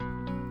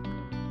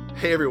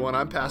Hey everyone,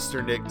 I'm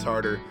Pastor Nick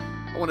Tarter.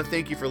 I want to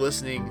thank you for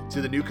listening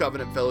to the New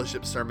Covenant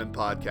Fellowship Sermon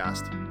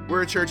Podcast.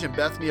 We're a church in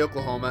Bethany,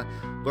 Oklahoma,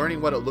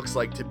 learning what it looks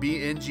like to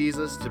be in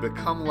Jesus, to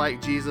become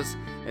like Jesus,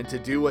 and to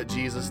do what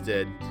Jesus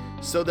did,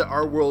 so that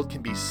our world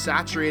can be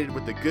saturated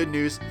with the good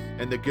news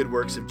and the good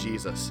works of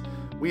Jesus.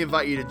 We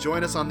invite you to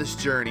join us on this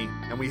journey,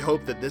 and we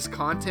hope that this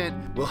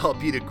content will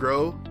help you to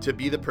grow to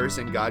be the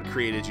person God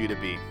created you to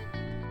be.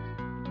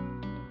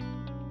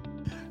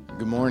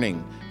 Good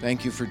morning.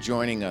 Thank you for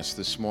joining us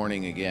this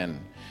morning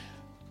again.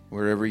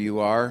 Wherever you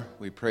are,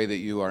 we pray that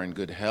you are in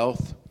good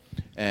health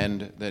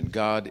and that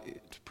God's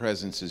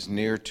presence is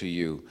near to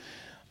you.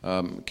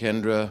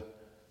 Kendra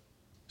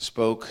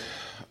spoke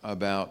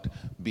about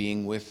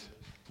being with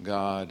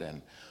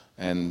God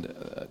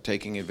and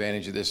taking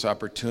advantage of this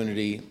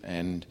opportunity,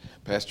 and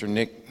Pastor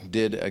Nick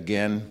did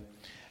again,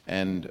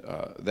 and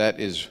that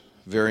is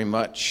very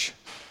much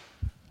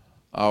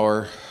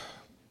our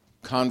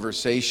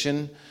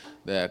conversation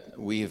that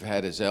we have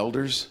had as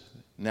elders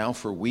now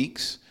for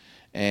weeks,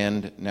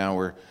 and now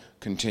we're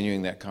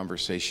continuing that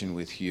conversation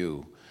with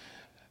you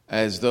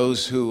as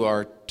those who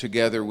are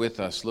together with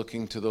us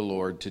looking to the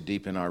Lord to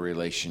deepen our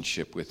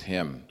relationship with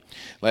Him.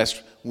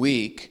 Last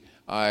week,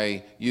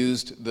 I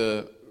used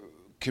the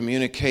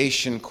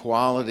communication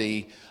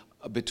quality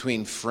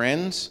between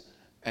friends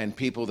and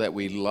people that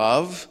we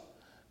love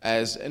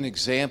as an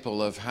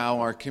example of how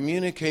our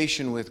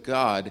communication with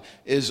God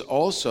is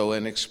also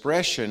an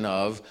expression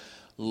of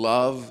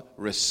love,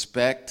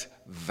 respect,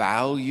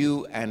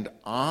 value, and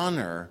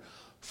honor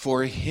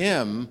for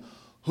Him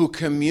who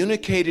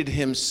communicated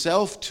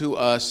Himself to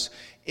us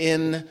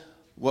in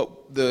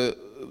what the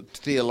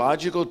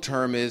theological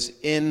term is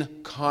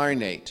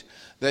incarnate.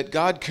 That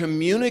God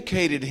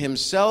communicated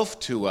Himself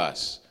to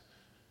us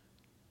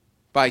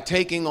by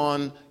taking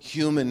on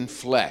human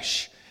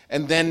flesh,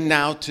 and then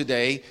now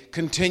today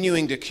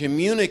continuing to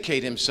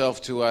communicate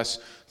Himself to us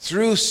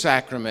through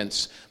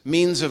sacraments,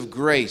 means of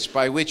grace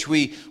by which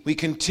we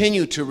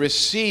continue to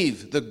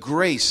receive the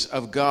grace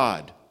of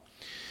God.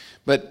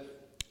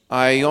 But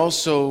I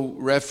also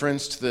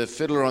referenced the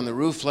Fiddler on the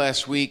Roof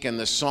last week and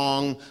the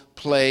song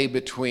play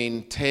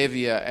between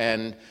Tevye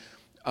and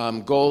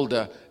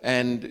Golda,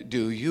 and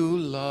 "Do you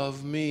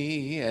love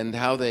me?" and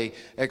how they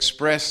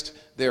expressed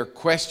their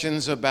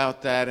questions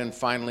about that and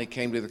finally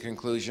came to the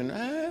conclusion,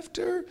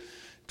 after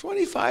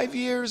 25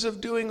 years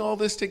of doing all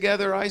this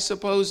together, I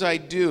suppose I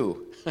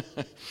do.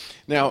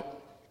 Now,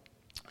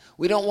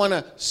 we don't want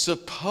to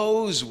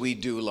suppose we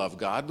do love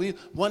God. We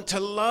want to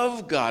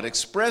love God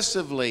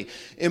expressively.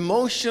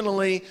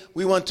 Emotionally,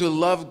 we want to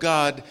love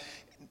God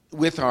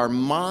with our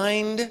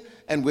mind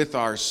and with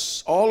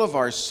all of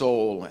our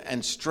soul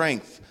and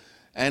strength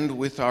and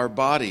with our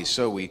body.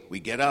 So we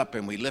get up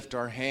and we lift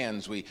our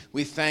hands. We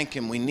thank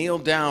Him. We kneel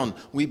down.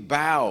 We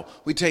bow.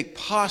 We take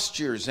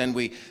postures and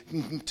we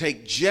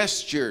take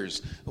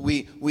gestures.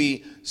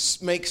 We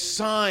make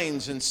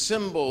signs and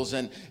symbols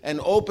and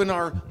open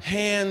our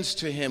hands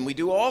to Him. We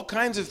do all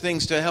kinds of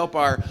things to help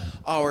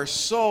our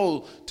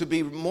soul to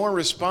be more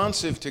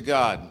responsive to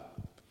God.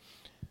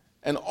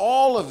 And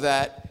all of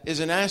that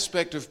is an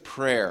aspect of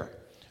prayer,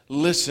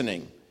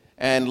 listening.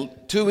 And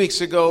 2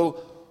 weeks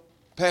ago,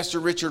 Pastor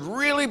Richard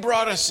really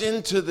brought us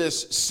into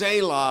this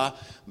Selah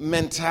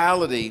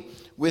mentality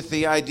with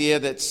the idea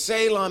that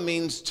Selah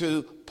means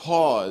to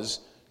pause,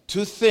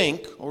 to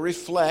think or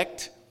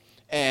reflect,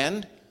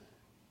 and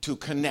to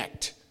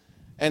connect.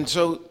 And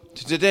so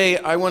today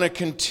I want to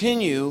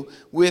continue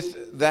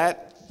with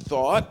that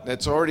thought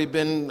that's already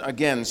been,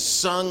 again,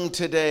 sung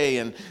today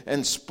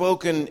and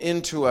spoken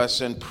into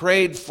us and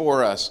prayed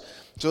for us,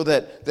 so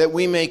that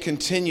we may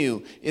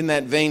continue in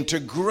that vein to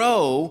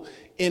grow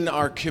in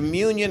our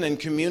communion and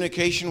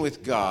communication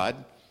with God,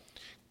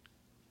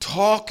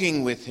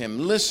 talking with Him,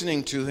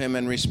 listening to Him,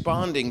 and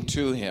responding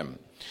to Him.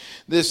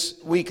 This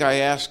week I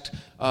asked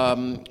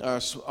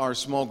our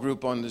small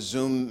group on the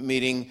Zoom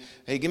meeting,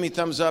 hey, give me a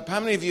thumbs up.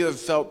 How many of you have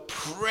felt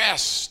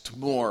pressed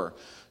more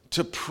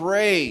to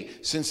pray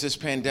since this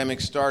pandemic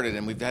started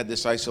and we've had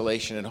this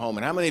isolation at home?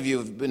 And how many of you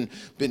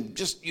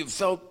have you've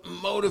felt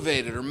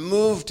motivated or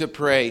moved to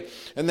pray?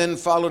 And then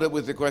followed it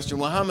with the question,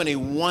 well, how many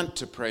want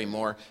to pray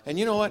more? And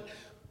you know what?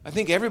 I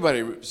think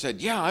everybody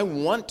said, yeah, I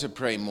want to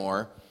pray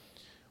more.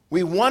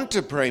 We want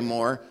to pray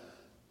more.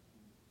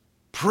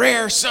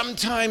 Prayer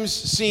sometimes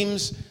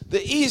seems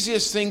the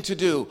easiest thing to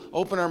do.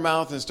 Open our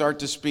mouth and start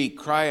to speak,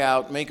 cry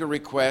out, make a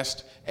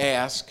request,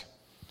 ask.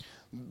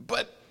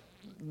 But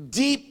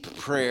deep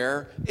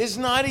prayer is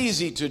not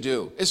easy to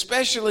do,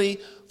 especially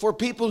for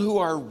people who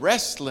are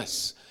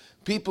restless,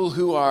 people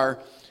who are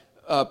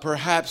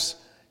perhaps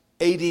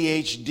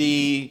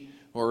ADHD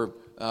or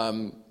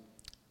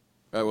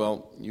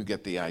well, you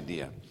get the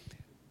idea.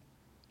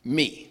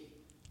 Me.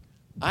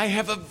 I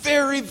have a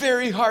very,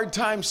 very hard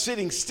time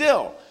sitting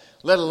still,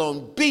 let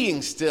alone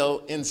being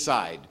still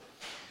inside.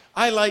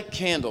 I light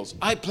candles.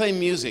 I play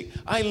music.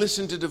 I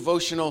listen to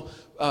devotional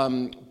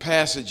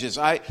passages.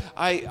 I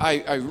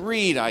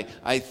read,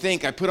 I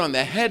think, I put on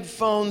the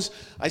headphones,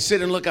 I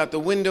sit and look out the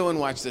window and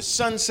watch the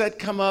sunset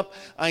come up,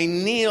 I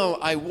kneel,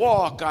 I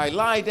walk, I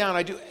lie down,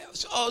 I do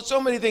so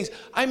many things.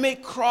 I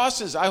make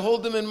crosses, I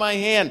hold them in my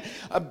hand,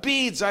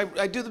 beads,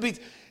 I do the beads.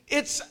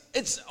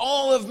 It's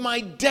all of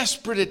my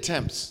desperate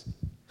attempts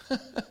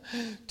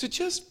to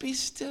just be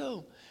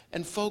still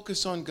and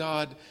focus on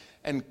God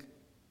and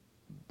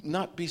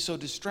not be so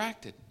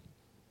distracted.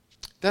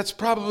 That's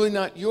probably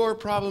not your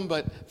problem,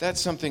 but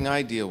that's something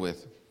I deal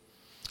with.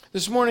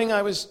 This morning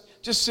I was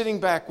just sitting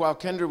back while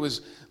Kendra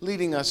was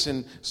leading us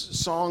in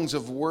songs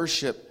of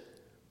worship,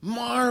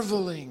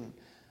 marveling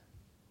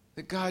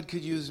that God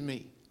could use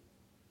me.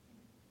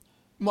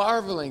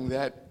 Marveling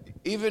that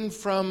even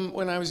from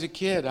when I was a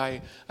kid,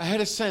 I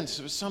had a sense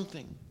of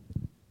something.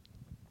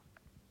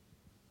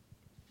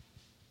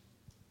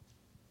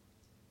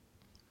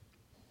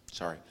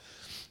 Sorry.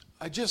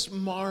 I just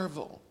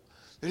marvel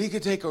that he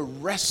could take a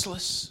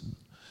restless,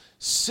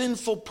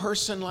 sinful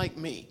person like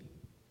me,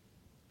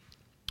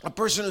 a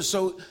person who's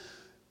so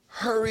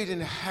hurried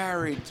and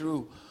harried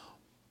through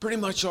pretty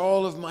much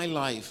all of my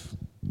life,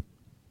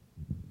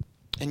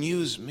 and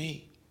use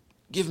me,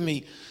 give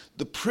me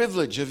the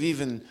privilege of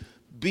even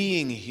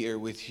being here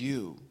with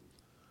you,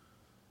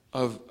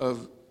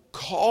 of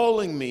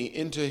calling me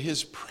into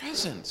his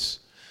presence,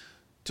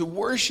 to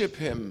worship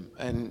him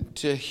and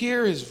to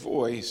hear his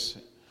voice,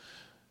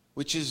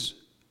 which is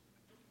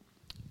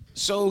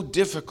so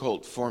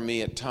difficult for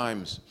me at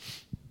times.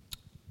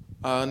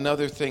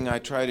 Another thing I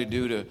try to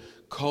do to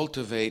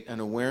cultivate an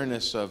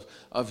awareness of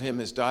him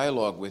is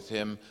dialogue with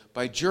him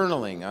by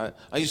journaling.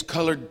 I use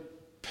colored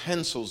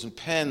pencils and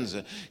pens,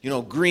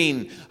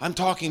 green, I'm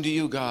talking to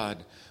you,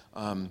 God.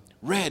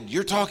 Red,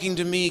 you're talking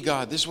to me,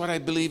 God. This is what I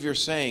believe you're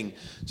saying.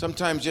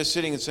 Sometimes just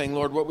sitting and saying,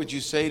 Lord, what would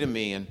you say to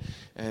me?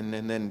 And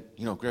then,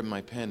 grab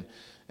my pen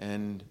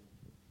and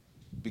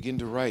begin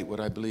to write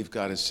what I believe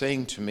God is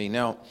saying to me.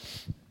 Now,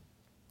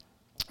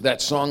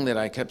 that song that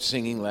I kept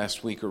singing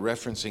last week or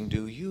referencing,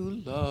 do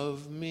you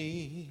love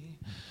me?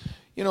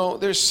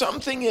 There's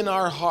something in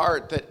our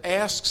heart that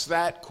asks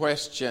that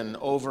question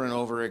over and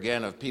over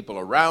again of people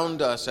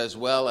around us as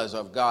well as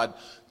of God.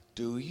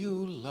 Do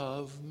you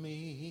love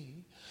me?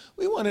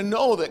 We want to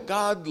know that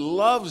God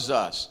loves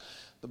us.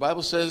 The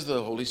Bible says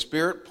the Holy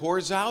Spirit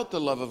pours out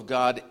the love of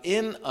God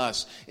in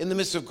us. In the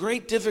midst of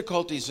great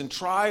difficulties and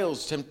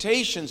trials,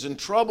 temptations and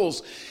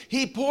troubles,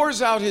 he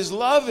pours out his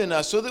love in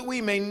us so that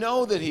we may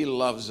know that he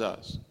loves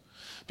us.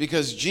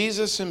 Because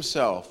Jesus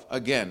himself,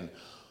 again,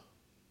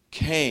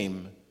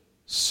 came,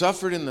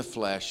 suffered in the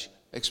flesh,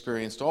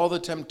 experienced all the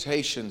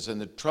temptations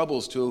and the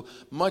troubles to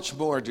a much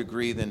more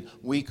degree than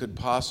we could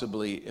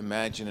possibly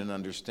imagine and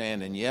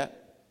understand. And yet,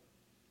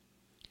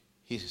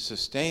 he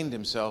sustained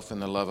himself in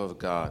the love of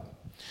God.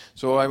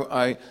 So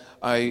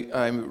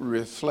I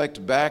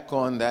reflect back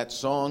on that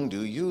song,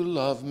 Do You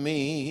Love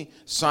Me?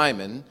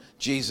 Simon,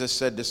 Jesus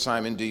said to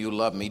Simon, do you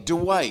love me?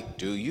 Dwight,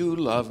 do you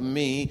love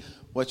me?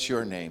 What's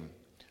your name?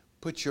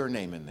 Put your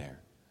name in there.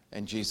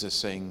 And Jesus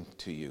saying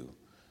to you,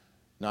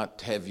 not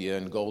Tevye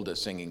and Golda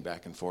singing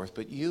back and forth,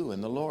 but you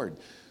and the Lord.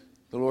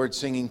 The Lord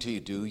singing to you,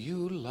 do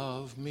you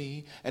love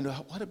me? And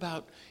what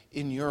about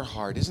in your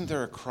heart? Isn't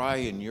there a cry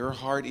in your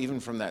heart,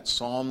 even from that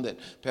psalm that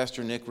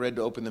Pastor Nick read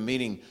to open the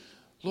meeting?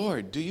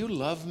 Lord, do you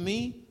love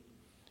me?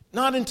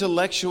 Not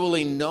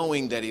intellectually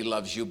knowing that he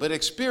loves you, but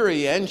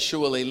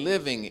experientially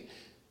living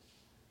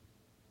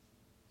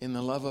in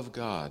the love of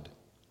God.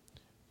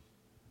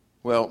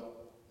 Well,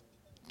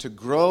 to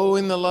grow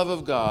in the love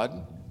of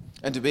God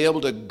and to be able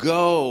to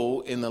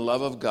go in the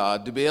love of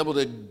God, to be able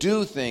to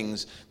do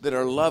things that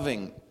are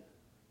loving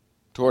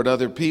toward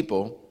other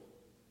people,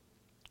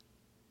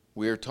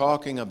 we are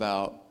talking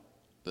about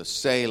the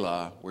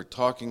Selah. We're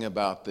talking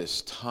about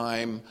this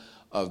time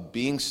of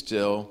being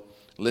still,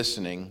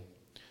 listening.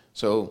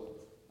 So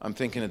I'm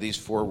thinking of these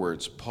 4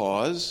 words.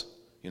 Pause,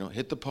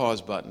 hit the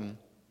pause button.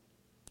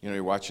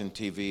 You're watching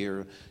TV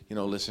or,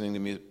 listening to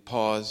music.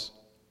 Pause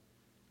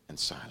and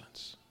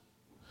silence.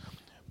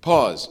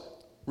 Pause,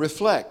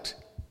 reflect,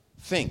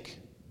 think.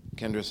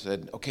 Kendra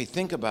said, okay,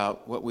 think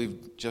about what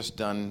we've just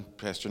done.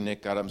 Pastor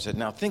Nick got up and said,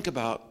 now think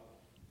about,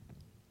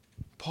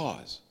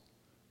 pause,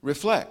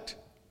 reflect,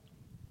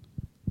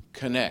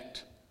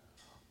 connect.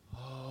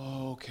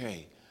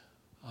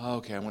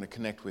 Okay, I want to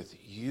connect with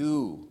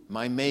you,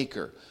 my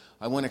maker.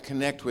 I want to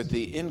connect with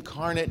the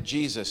incarnate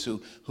Jesus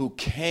who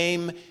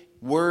came,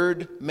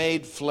 Word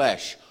made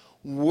flesh,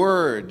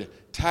 Word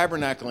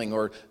tabernacling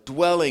or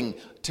dwelling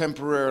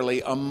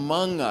temporarily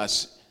among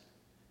us.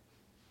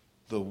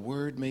 The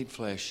Word made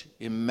flesh,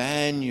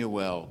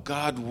 Emmanuel,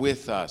 God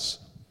with us.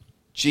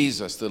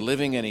 Jesus, the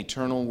living and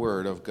eternal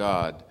Word of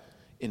God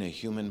in a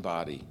human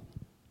body.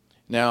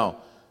 Now,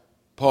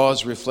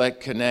 pause,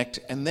 reflect, connect,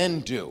 and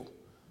then do.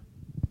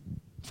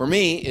 For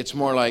me, it's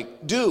more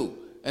like do,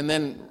 and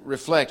then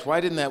reflect. Why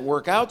didn't that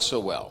work out so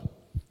well?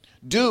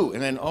 Do,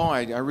 and then,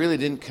 I really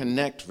didn't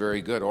connect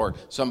very good. Or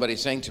somebody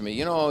saying to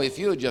me, if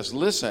you had just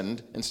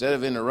listened instead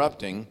of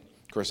interrupting,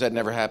 of course, that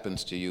never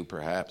happens to you,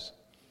 perhaps.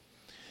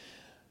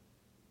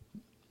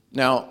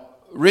 Now,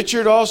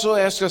 Richard also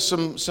asked us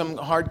some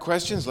hard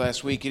questions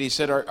last week, and he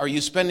said, are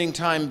you spending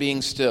time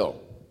being still?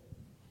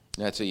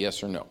 That's a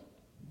yes or no.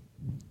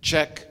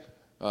 Check.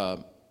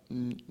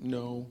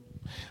 No.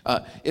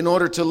 In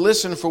order to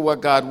listen for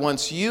what God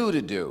wants you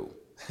to do.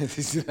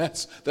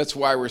 That's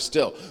why we're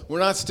still. We're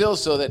not still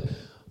so that,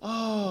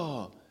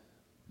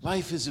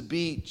 life is a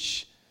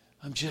beach.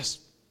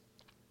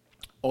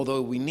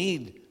 Although we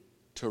need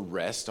to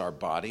rest our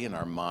body and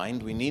our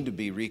mind, we need to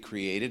be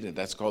recreated, and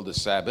that's called the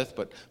Sabbath,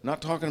 but I'm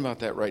not talking about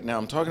that right now.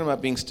 I'm talking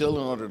about being still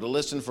in order to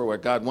listen for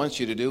what God wants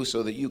you to do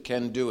so that you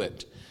can do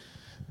it.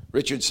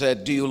 Richard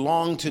said, do you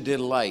long to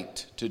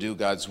delight to do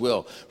God's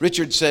will?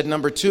 Richard said,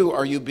 number 2,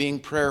 are you being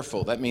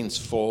prayerful? That means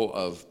full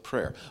of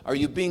prayer. Are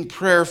you being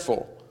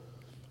prayerful?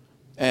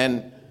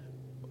 And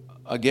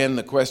again,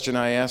 the question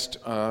I asked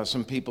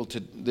some people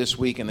this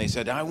week, and they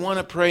said, I want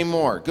to pray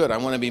more. Good, I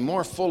want to be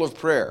more full of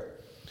prayer.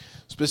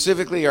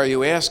 Specifically, are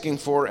you asking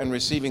for and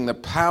receiving the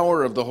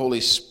power of the Holy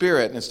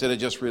Spirit instead of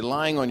just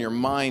relying on your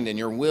mind and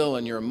your will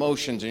and your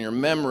emotions and your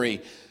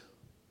memory?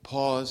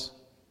 Pause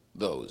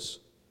those.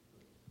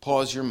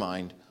 Pause your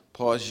mind.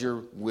 Pause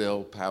your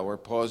willpower.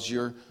 Pause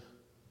your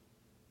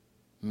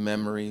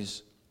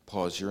memories.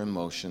 Pause your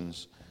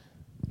emotions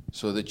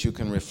so that you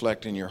can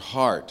reflect in your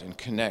heart and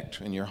connect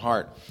in your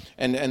heart.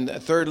 And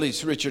thirdly,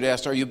 Richard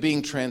asked, are you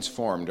being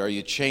transformed? Are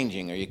you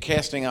changing? Are you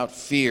casting out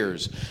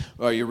fears?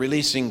 Are you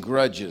releasing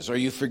grudges? Are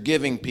you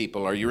forgiving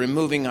people? Are you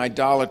removing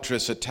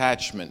idolatrous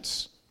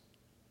attachments?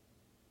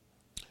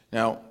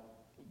 Now,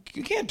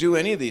 you can't do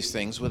any of these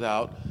things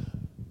without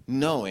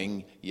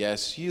knowing,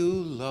 yes, you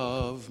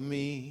love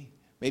me.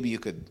 Maybe you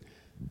could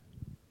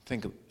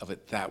think of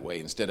it that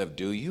way instead of,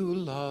 do you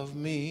love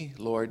me,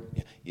 Lord?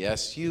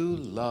 Yes, you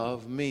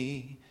love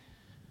me.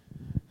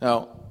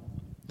 Now,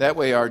 that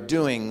way our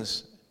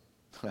doings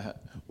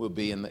will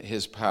be in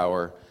His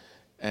power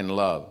and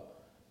love.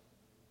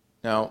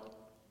 Now,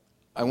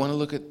 I want to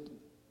look at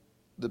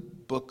the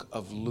book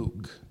of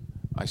Luke.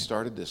 I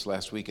started this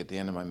last week at the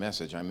end of my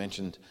message. I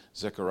mentioned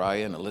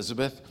Zechariah and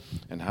Elizabeth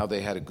and how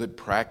they had a good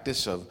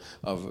practice of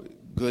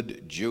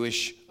good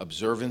Jewish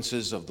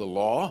observances of the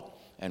law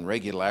and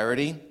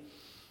regularity.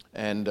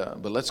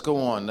 But let's go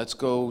on. Let's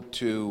go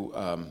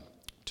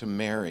to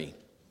Mary,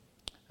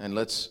 and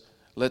let's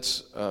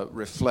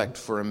reflect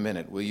for a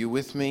minute. Will you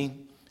with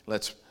me?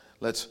 Let's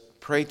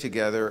pray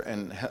together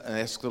and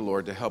ask the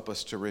Lord to help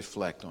us to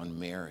reflect on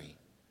Mary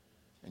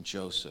and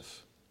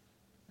Joseph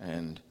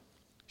and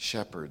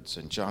shepherds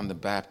and John the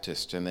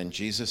Baptist and then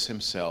Jesus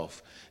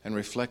himself, and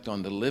reflect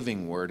on the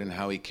living Word and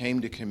how He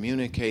came to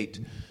communicate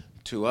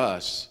to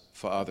us,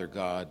 Father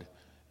God,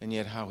 and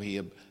yet how He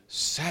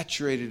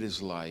saturated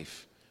His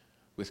life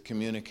with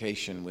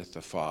communication with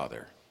the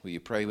Father. Will you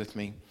pray with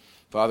me?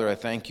 Father, I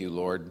thank you,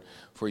 Lord,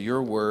 for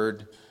your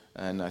word,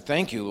 and I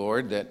thank you,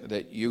 Lord,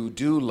 that you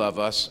do love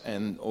us,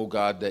 and, oh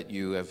God, that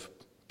you have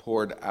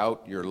poured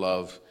out your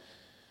love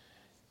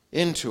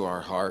into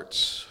our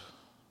hearts.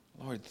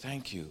 Lord,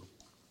 thank you.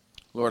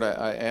 Lord,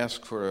 I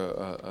ask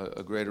for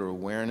a greater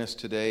awareness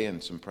today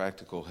and some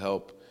practical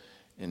help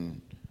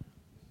in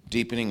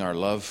deepening our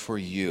love for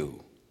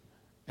you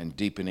and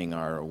deepening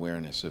our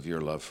awareness of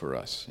your love for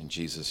us. In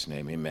Jesus'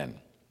 name, amen.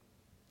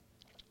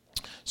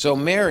 So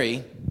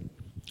Mary,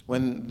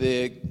 when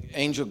the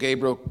angel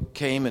Gabriel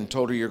came and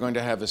told her you're going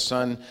to have a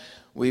son,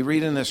 we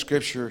read in the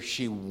scripture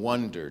she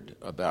wondered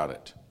about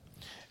it.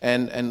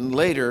 And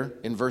later,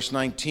 in verse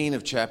 19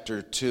 of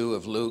chapter 2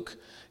 of Luke,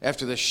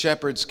 after the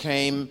shepherds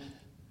came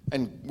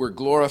and were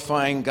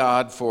glorifying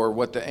God for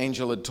what the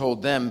angel had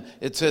told them,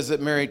 it says that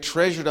Mary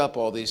treasured up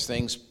all these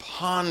things,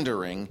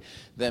 pondering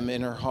them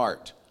in her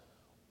heart.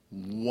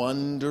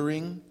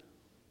 Wondering,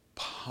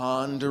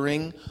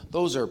 pondering,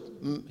 those are,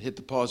 hit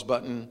the pause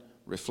button,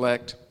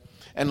 reflect.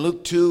 And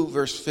Luke 2,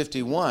 verse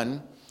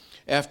 51,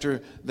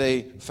 after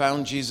they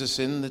found Jesus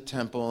in the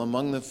temple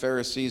among the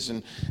Pharisees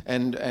and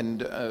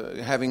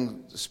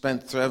having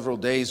spent several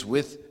days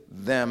with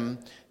them,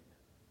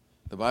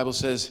 the Bible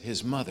says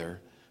his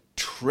mother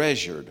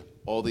treasured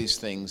all these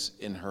things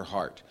in her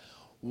heart.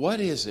 What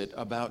is it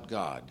about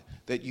God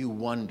that you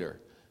wonder,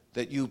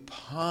 that you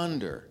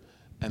ponder,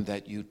 and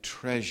that you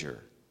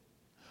treasure?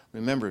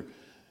 Remember,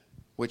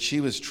 what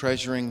she was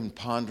treasuring and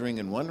pondering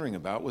and wondering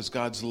about was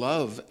God's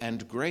love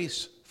and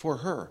grace for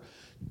her.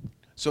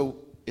 So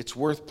it's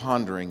worth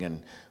pondering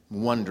and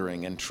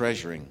wondering and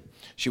treasuring.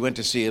 She went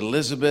to see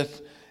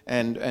Elizabeth,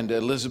 and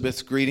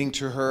Elizabeth's greeting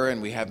to her,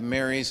 and we have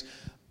Mary's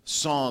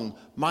song,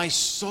 "My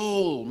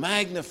soul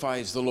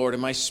magnifies the Lord,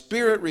 and my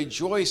spirit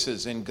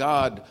rejoices in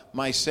God,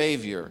 my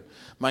Savior."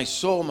 My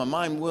soul, my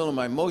mind, will, and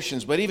my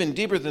emotions, but even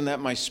deeper than that,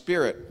 my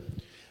spirit.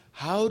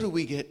 How do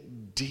we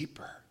get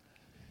deeper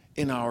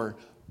in our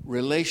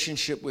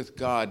relationship with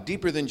God,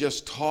 deeper than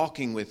just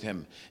talking with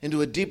Him,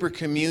 into a deeper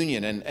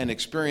communion and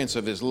experience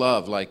of His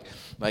love like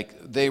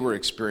they were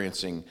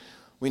experiencing?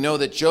 We know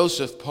that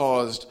Joseph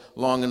paused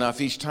long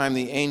enough each time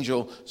the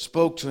angel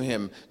spoke to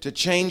him to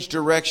change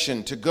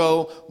direction, to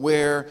go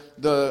where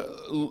the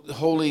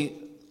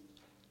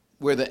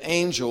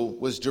angel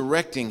was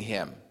directing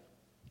him.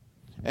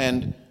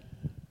 And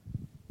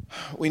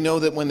We know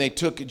that when they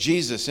took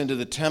Jesus into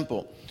the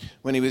temple,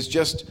 when he was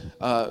just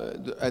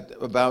at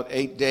about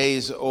 8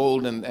 days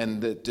old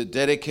and to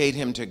dedicate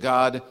him to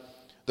God,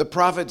 the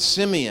prophet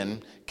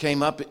Simeon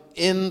came up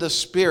in the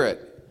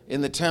Spirit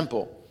in the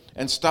temple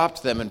and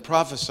stopped them and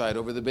prophesied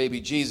over the baby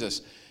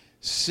Jesus.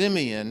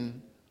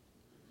 Simeon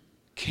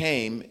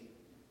came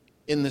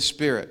in the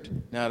Spirit.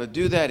 Now, to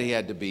do that, he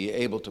had to be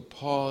able to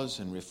pause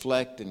and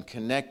reflect and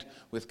connect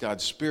with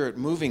God's Spirit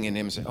moving in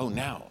him and say, oh,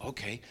 now,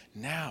 okay,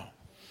 now.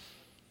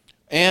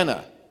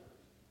 Anna,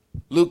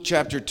 Luke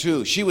chapter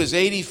 2, she was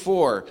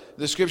 84.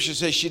 The scripture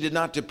says she did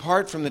not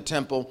depart from the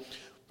temple,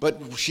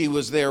 but she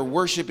was there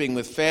worshiping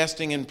with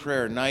fasting and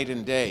prayer night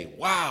and day.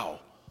 Wow.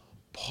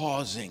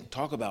 Pausing.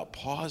 Talk about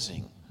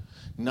pausing.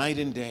 Night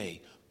and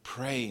day.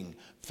 Praying.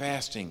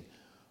 Fasting.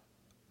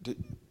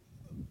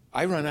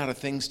 I run out of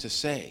things to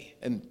say.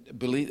 And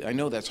I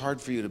know that's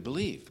hard for you to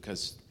believe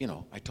because,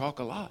 I talk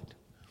a lot.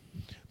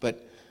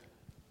 But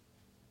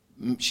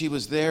she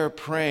was there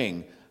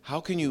praying. How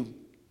can you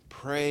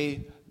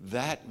pray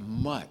that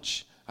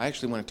much? I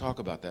actually want to talk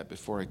about that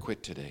before I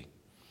quit today.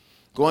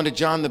 Go on to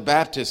John the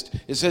Baptist.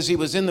 It says he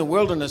was in the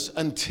wilderness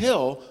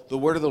until the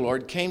word of the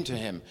Lord came to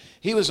him.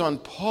 He was on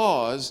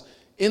pause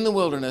in the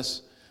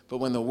wilderness, but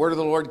when the word of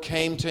the Lord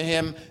came to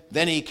him,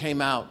 then he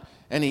came out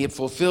and he had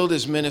fulfilled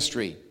his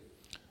ministry.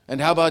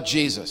 And how about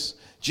Jesus?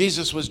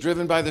 Jesus was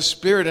driven by the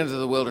Spirit into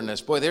the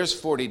wilderness. Boy, there's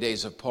 40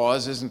 days of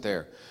pause, isn't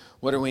there?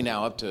 What are we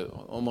now? Up to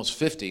almost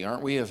 50,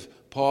 aren't we, of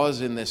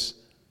pause in this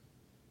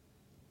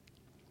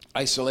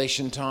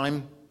isolation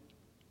time?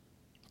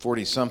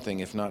 40-something,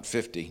 if not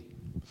 50.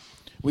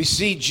 We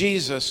see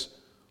Jesus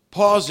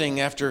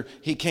pausing after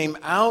he came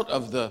out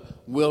of the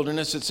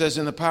wilderness. It says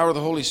in the power of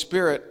the Holy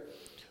Spirit,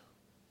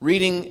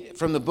 reading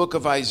from the book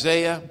of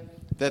Isaiah,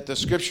 that the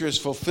scripture is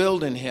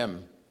fulfilled in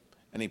him.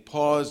 And he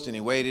paused and he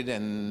waited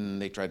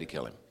and they tried to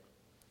kill him.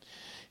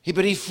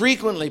 But he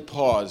frequently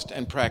paused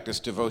and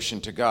practiced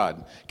devotion to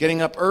God,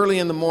 getting up early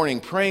in the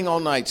morning, praying all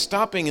night,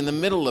 stopping in the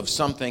middle of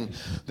something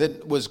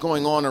that was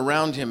going on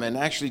around him and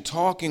actually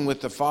talking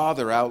with the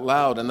Father out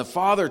loud, and the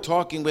Father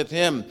talking with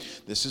him.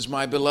 This is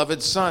my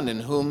beloved Son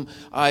in whom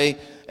I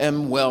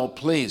am well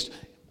pleased.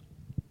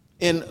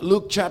 In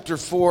Luke chapter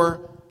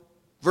 4,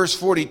 verse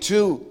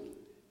 42,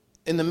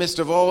 in the midst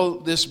of all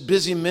this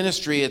busy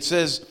ministry, it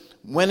says,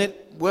 when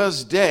it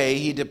was day,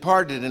 he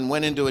departed and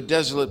went into a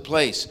desolate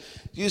place.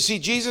 You see,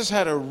 Jesus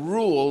had a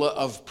rule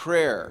of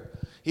prayer.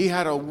 He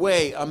had a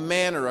way, a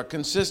manner, a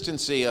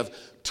consistency of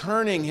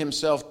turning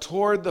himself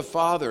toward the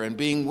Father and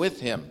being with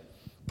him,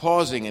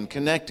 pausing and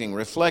connecting,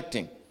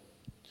 reflecting,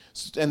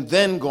 and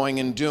then going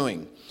and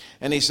doing.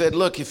 And he said,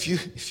 look, if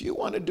you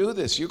want to do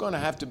this, you're going to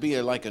have to be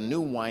like a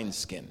new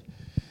wineskin.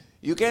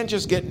 You can't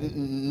just get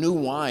new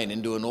wine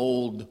into an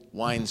old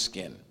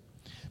wineskin.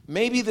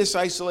 Maybe this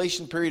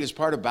isolation period is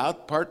part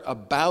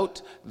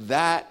about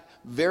that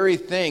very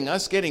thing,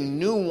 us getting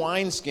new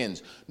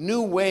wineskins,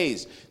 new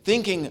ways,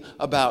 thinking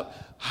about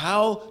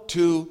how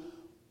to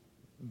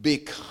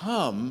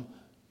become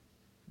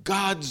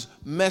God's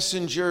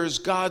messengers,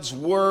 God's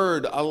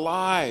word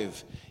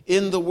alive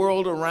in the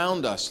world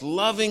around us,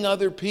 loving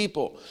other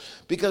people,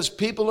 because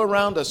people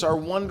around us are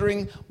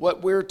wondering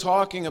what we're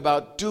talking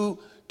about.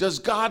 Does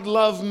God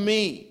love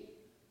me?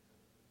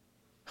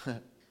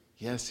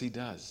 Yes, he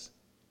does.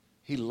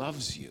 He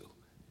loves you.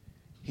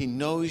 He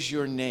knows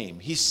your name.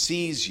 He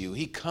sees you.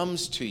 He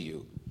comes to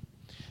you.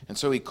 And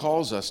so he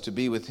calls us to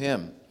be with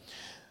him.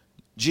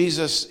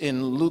 Jesus,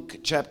 in Luke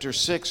chapter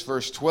 6,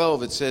 verse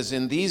 12, it says,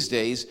 in these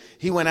days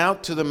he went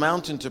out to the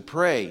mountain to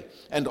pray,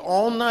 and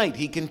all night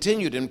he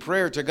continued in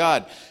prayer to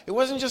God. It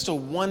wasn't just a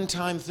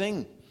one-time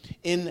thing.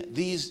 In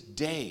these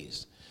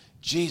days,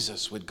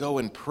 Jesus would go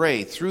and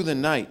pray through the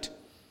night.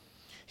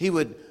 He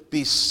would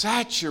be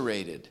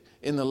saturated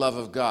in the love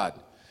of God,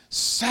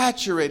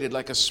 saturated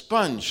like a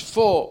sponge,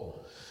 full.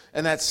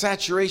 And that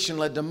saturation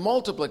led to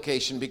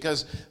multiplication,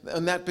 because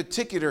in that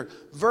particular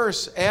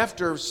verse,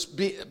 after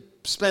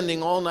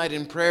spending all night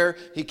in prayer,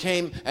 he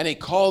came and he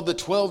called the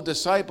 12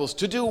 disciples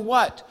to do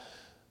what?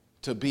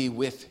 To be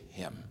with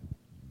him.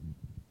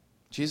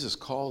 Jesus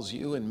calls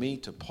you and me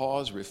to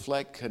pause,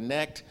 reflect,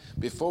 connect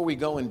before we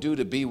go and do,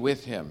 to be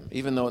with him,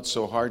 even though it's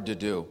so hard to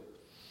do.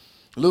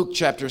 Luke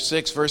chapter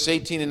 6, verse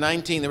 18 and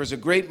 19, there was a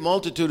great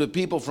multitude of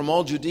people from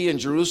all Judea and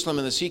Jerusalem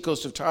and the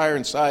seacoast of Tyre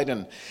and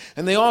Sidon.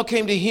 And they all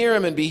came to hear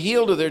him and be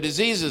healed of their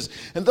diseases.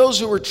 And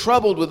those who were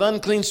troubled with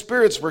unclean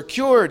spirits were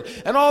cured.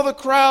 And all the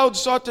crowd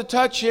sought to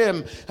touch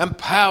him. And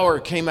power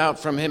came out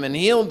from him and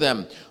healed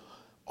them.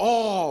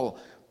 All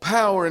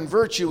power and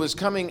virtue was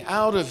coming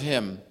out of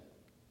him.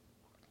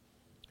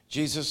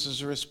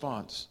 Jesus'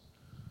 response.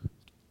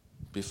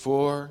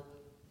 Before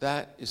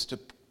that is to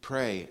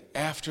pray.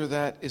 After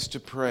that is to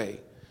pray.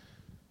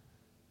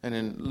 And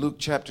in Luke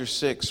chapter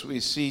 6, we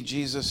see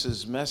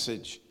Jesus'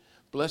 message.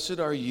 Blessed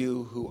are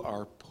you who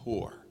are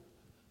poor.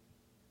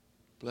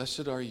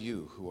 Blessed are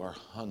you who are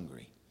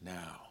hungry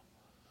now.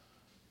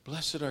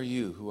 Blessed are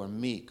you who are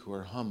meek, who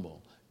are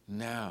humble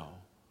now.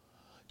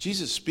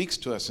 Jesus speaks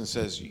to us and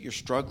says, you're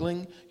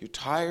struggling, you're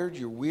tired,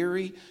 you're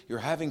weary, you're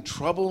having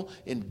trouble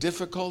in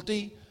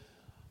difficulty.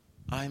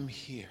 I'm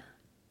here.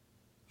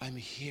 I'm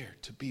here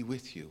to be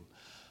with you.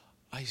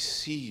 I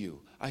see you.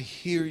 I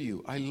hear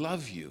you. I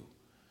love you.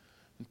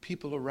 And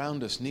people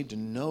around us need to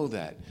know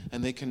that,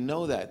 and they can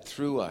know that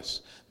through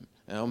us.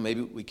 Maybe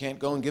we can't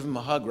go and give them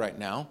a hug right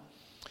now.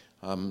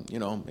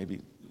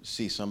 Maybe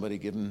see somebody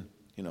give them,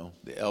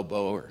 the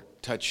elbow or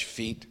touch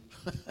feet.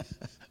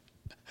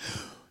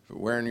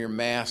 Wearing your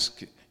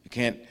mask, we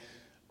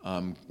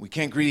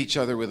can't greet each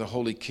other with a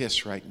holy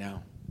kiss right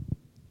now.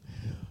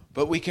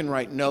 But we can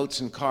write notes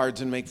and cards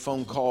and make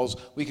phone calls.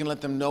 We can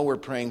let them know we're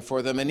praying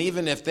for them. And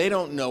even if they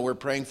don't know we're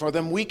praying for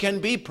them, we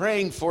can be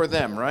praying for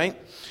them, right?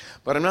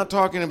 But I'm not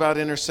talking about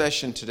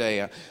intercession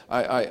today.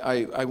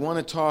 I want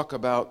to talk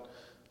about,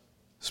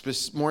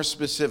 more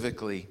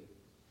specifically,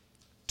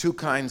 two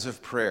kinds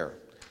of prayer.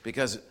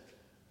 Because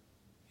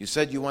you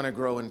said you want to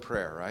grow in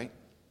prayer, right?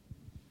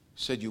 You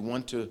said you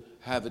want to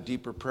have a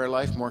deeper prayer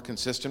life, more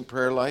consistent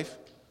prayer life.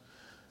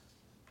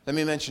 Let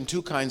me mention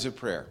two kinds of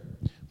prayer.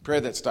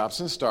 Prayer that stops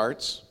and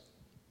starts,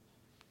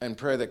 and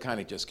prayer that kind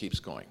of just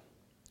keeps going.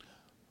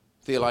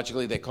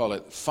 Theologically, they call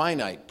it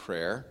finite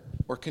prayer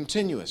or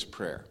continuous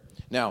prayer.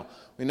 Now,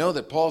 we know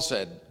that Paul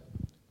said,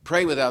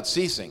 pray without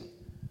ceasing.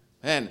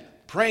 And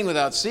praying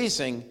without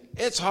ceasing,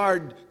 it's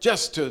hard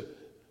just to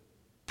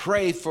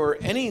pray for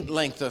any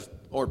length of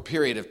or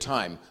period of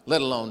time,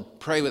 let alone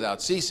pray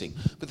without ceasing.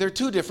 But they're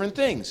two different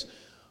things.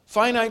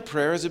 Finite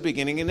prayer is a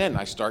beginning and end.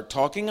 I start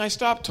talking, I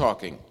stop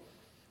talking.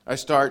 I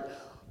start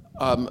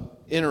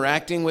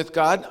interacting with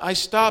God, I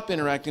stop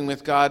interacting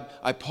with God,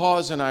 I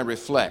pause and I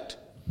reflect.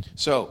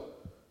 So,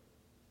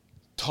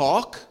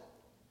 talk,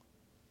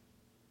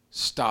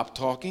 stop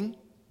talking,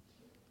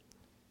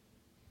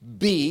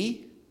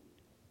 be,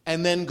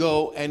 and then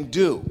go and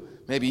do.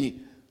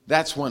 Maybe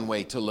that's one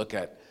way to look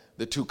at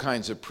the two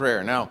kinds of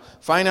prayer. Now,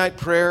 finite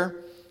prayer,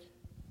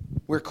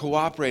 we're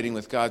cooperating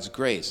with God's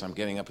grace. I'm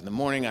getting up in the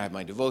morning, I have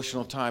my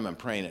devotional time, I'm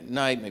praying at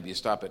night, maybe you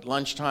stop at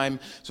lunchtime.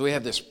 So we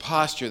have this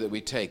posture that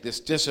we take,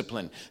 this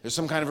discipline. There's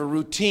some kind of a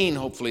routine,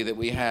 hopefully, that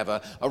we have,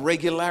 a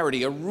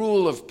regularity, a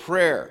rule of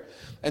prayer.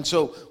 And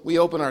so we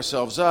open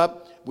ourselves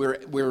up.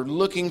 We're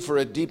looking for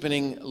a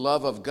deepening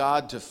love of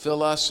God to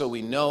fill us so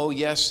we know,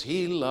 yes,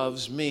 He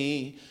loves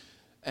me,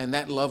 and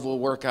that love will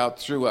work out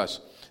through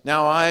us.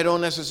 Now, I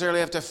don't necessarily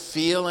have to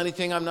feel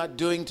anything. I'm not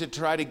doing to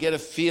try to get a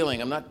feeling.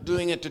 I'm not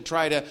doing it to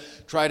try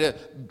to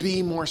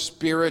be more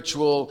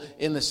spiritual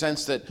in the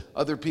sense that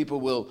other people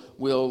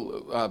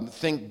will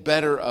think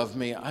better of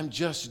me. I'm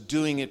just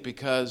doing it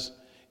because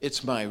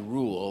it's my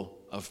rule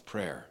of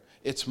prayer.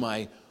 It's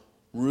my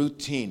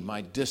routine,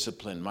 my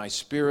discipline, my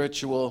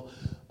spiritual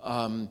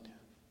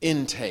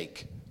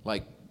intake,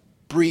 like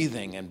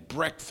breathing and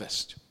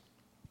breakfast.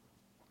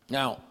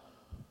 Now,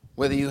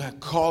 whether you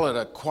call it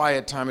a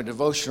quiet time, a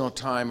devotional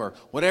time, or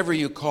whatever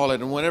you call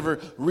it, and whatever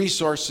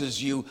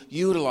resources you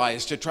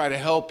utilize to try to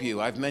help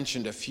you. I've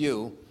mentioned a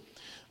few.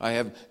 I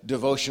have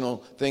devotional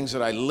things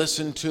that I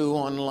listen to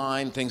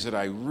online, things that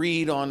I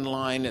read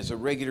online as a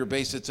regular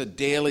basis. It's a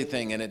daily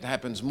thing, and it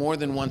happens more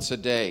than once a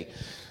day.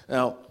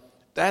 Now,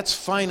 that's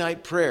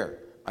finite prayer.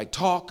 I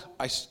talk,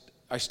 I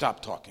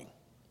stop talking.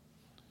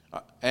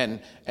 And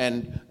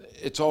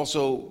it's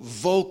also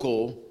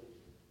vocal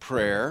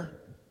prayer,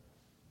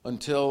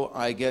 until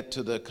I get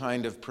to the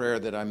kind of prayer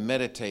that I'm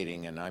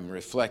meditating and I'm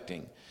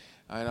reflecting.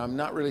 And I'm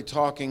not really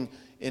talking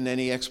in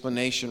any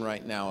explanation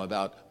right now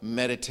about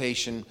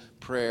meditation,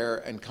 prayer,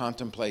 and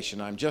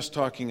contemplation. I'm just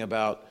talking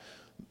about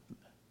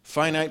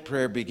finite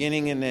prayer,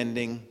 beginning and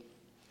ending,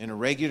 in a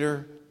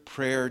regular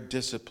prayer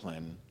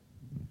discipline,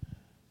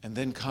 and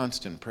then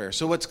constant prayer.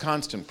 So what's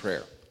constant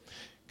prayer?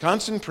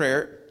 Constant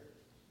prayer,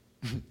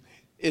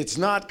 it's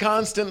not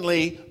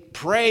constantly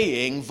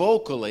praying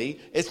vocally.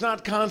 It's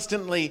not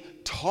constantly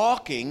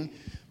talking,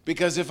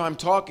 because if I'm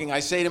talking, I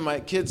say to my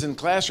kids in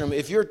classroom,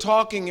 if you're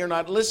talking, you're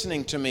not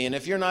listening to me. And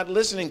if you're not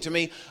listening to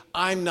me,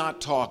 I'm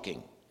not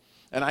talking.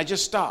 And I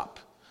just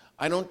stop.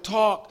 I don't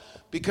talk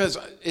because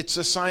it's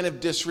a sign of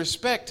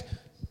disrespect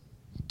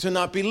to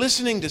not be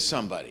listening to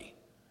somebody.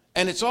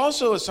 And it's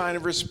also a sign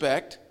of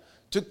respect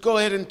to go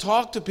ahead and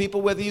talk to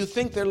people whether you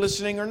think they're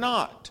listening or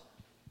not.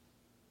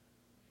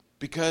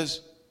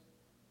 Because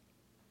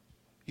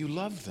you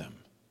love them,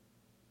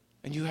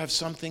 and you have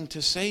something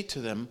to say to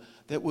them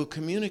that will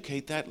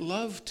communicate that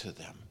love to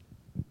them.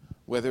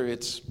 Whether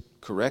it's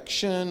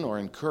correction or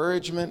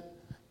encouragement,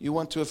 you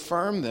want to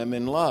affirm them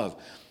in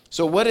love.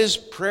 So what is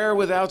prayer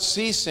without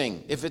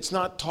ceasing? If it's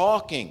not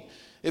talking,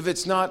 if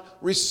it's not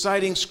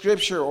reciting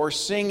scripture or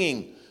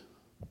singing.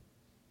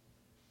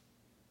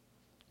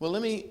 Well,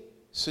 let me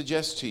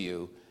suggest to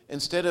you,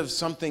 instead of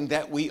something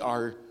that we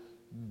are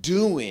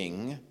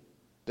doing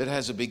that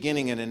has a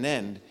beginning and an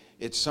end,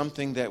 it's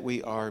something that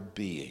we are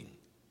being.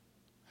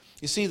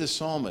 You see, the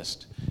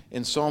psalmist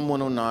in Psalm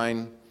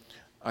 109,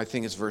 I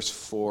think it's verse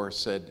 4,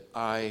 said,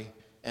 I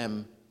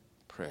am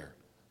prayer.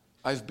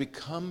 I've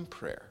become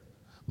prayer.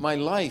 My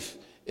life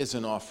is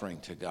an offering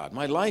to God.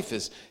 My life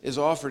is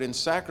offered in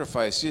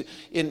sacrifice.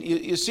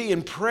 You see,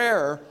 in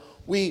prayer,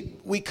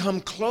 we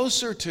come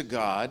closer to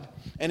God,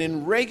 and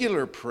in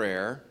regular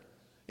prayer,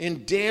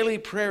 in daily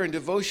prayer and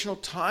devotional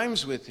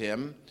times with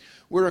Him,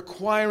 we're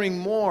acquiring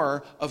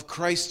more of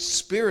Christ's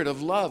spirit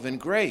of love and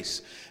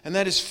grace. And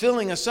that is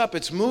filling us up.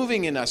 It's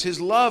moving in us.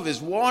 His love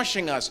is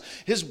washing us.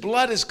 His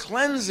blood is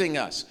cleansing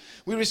us.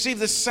 We receive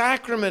the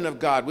sacrament of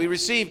God. We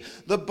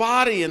receive the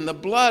body and the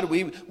blood.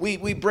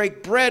 We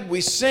break bread.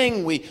 We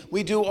sing.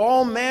 We do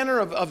all manner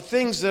of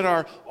things that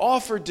are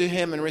offered to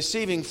Him and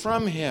receiving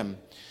from Him.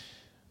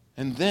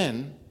 And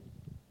then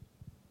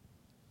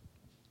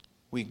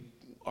we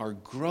are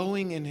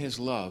growing in His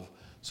love,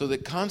 so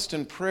that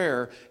constant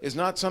prayer is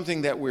not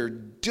something that we're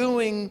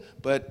doing,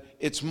 but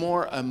it's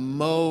more a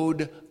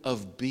mode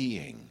of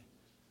being.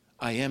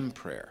 I am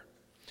prayer.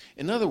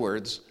 In other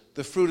words,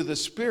 the fruit of the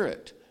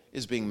Spirit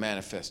is being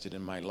manifested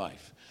in my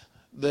life.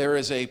 There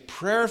is a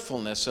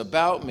prayerfulness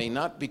about me,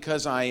 not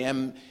because I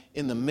am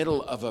in the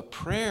middle of a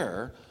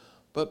prayer,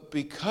 but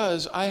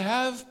because I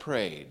have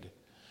prayed.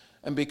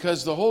 And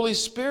because the Holy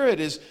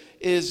Spirit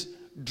is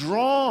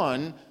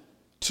drawn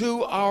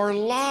to our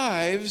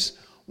lives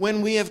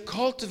when we have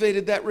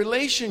cultivated that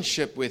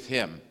relationship with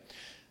Him.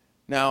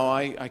 Now,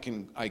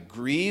 I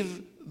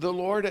grieve the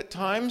Lord at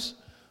times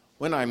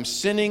when I'm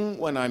sinning,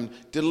 when I'm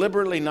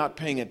deliberately not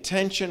paying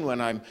attention,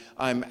 when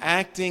I'm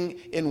acting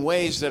in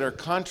ways that are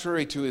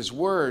contrary to His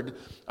word.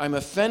 I'm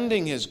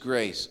offending His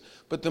grace.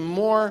 But the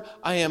more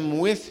I am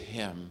with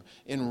Him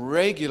in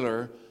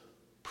regular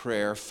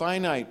prayer,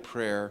 finite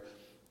prayer,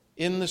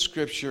 in the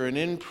Scripture and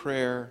in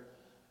prayer,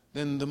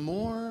 then the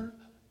more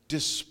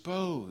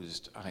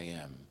disposed I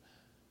am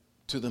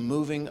to the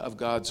moving of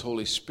God's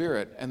Holy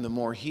Spirit, and the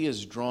more He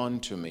is drawn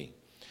to me.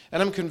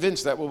 And I'm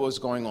convinced that what was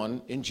going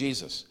on in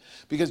Jesus.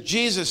 Because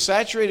Jesus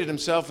saturated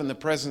Himself in the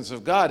presence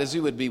of God as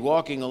He would be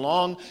walking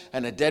along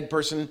and a dead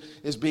person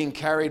is being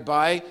carried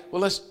by.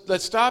 Well,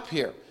 let's stop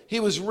here. He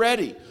was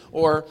ready.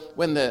 Or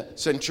when the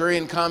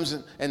centurion comes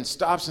and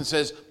stops and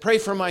says, pray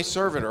for my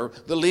servant. Or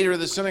the leader of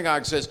the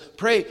synagogue says,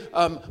 pray,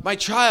 my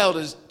child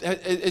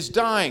is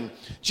dying.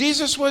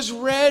 Jesus was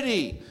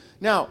ready.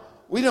 Now,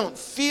 we don't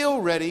feel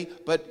ready,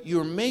 but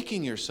you're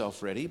making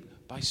yourself ready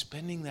by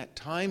spending that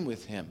time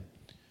with Him,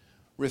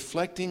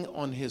 reflecting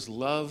on His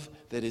love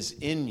that is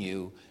in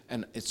you,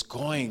 and it's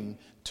going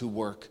to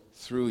work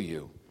through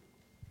you.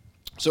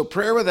 So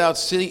prayer without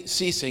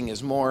ceasing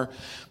is more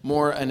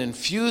an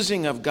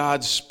infusing of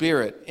God's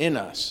Spirit in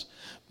us,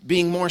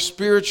 being more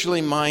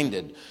spiritually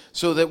minded,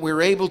 so that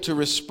we're able to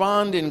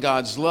respond in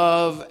God's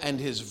love and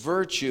His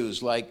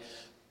virtues like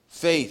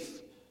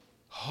faith,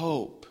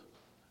 hope,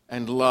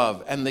 and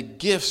love, and the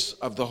gifts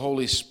of the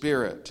Holy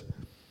Spirit.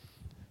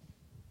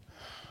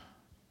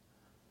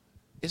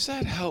 Is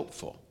that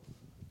helpful?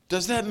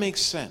 Does that make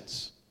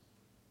sense?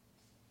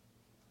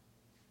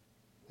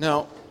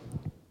 Now,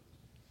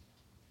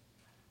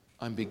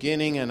 I'm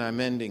beginning and I'm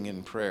ending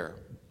in prayer.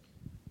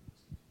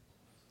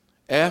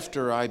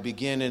 After I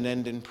begin and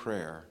end in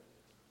prayer,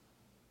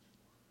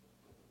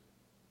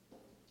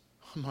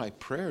 my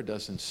prayer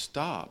doesn't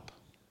stop.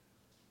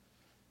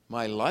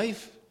 My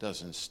life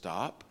doesn't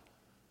stop.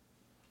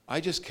 I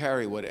just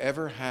carry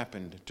whatever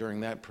happened during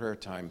that prayer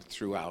time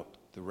throughout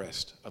the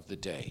rest of the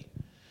day.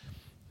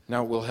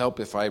 Now, it will help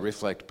if I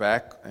reflect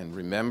back and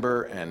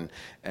remember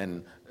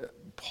and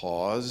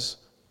pause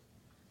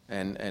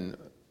and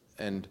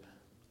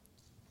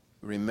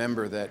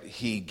remember that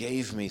He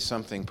gave me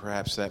something,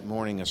 perhaps that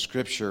morning, a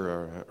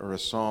scripture or a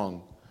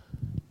song.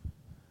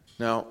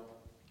 Now,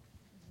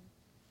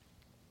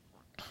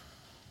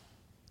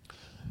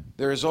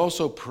 there is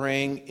also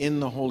praying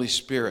in the Holy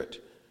Spirit.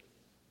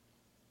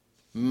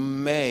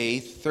 May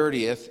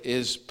 30th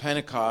is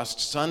Pentecost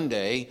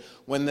Sunday,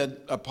 when the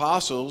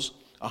apostles,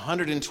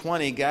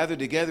 120, gathered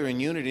together in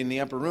unity in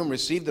the upper room,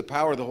 received the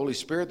power of the Holy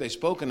Spirit. They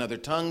spoke in other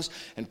tongues,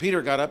 and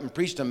Peter got up and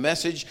preached a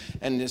message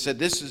and said,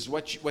 this is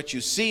what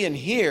you see and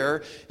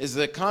hear is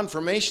the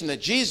confirmation that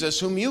Jesus,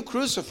 whom you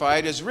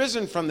crucified, is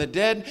risen from the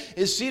dead,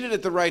 is seated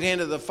at the right hand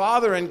of the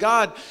Father, and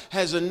God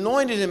has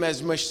anointed Him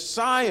as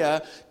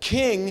Messiah,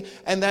 King,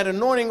 and that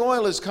anointing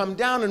oil has come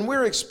down, and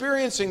we're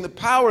experiencing the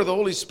power of the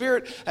Holy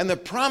Spirit, and the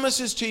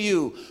promises to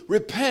you,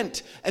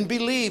 repent and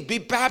believe, be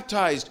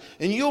baptized,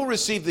 and you'll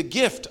receive the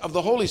gift of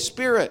the Holy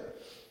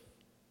Spirit.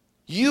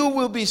 You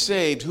will be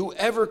saved,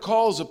 whoever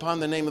calls upon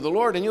the name of the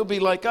Lord, and you'll be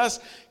like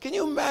us. Can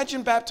you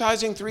imagine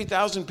baptizing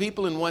 3,000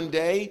 people in one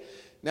day?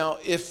 Now,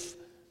 if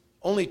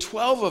only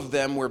 12 of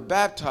them were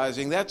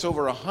baptizing, that's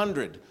over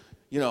 100,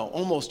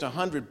 almost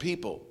 100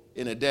 people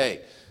in a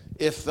day.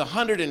 If the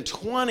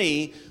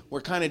 120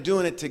 were kind of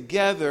doing it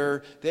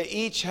together, they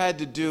each had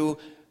to do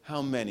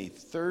how many?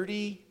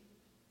 30?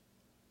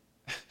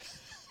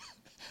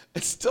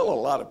 It's still a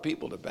lot of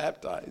people to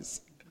baptize.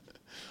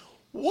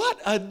 What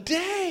a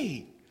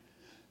day!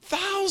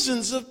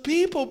 Thousands of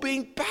people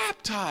being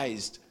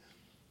baptized.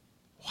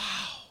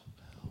 Wow.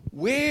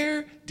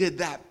 Where did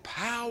that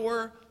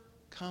power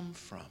come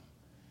from?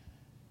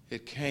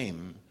 It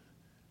came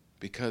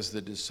because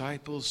the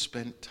disciples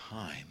spent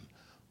time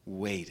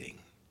waiting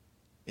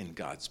in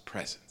God's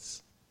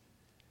presence.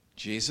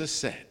 Jesus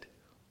said,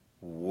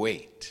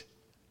 wait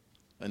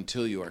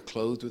until you are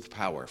clothed with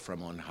power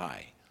from on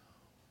high.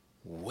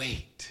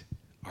 Wait.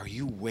 Are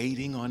you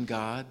waiting on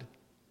God?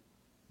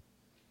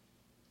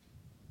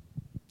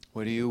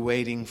 What are you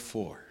waiting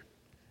for?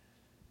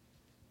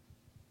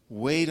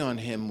 Wait on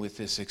him with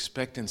this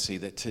expectancy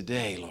that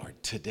today,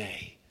 Lord,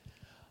 today,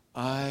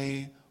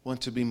 I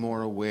want to be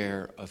more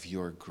aware of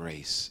your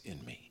grace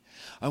in me.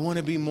 I want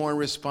to be more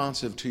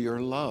responsive to your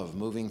love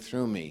moving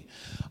through me.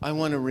 I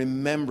want to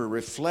remember,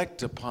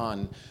 reflect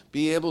upon,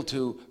 be able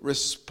to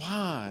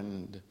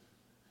respond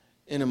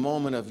in a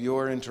moment of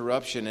your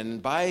interruption.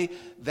 And by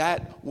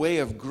that way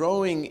of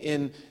growing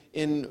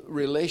in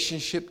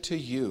relationship to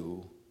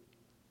you,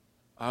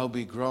 I'll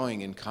be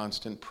growing in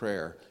constant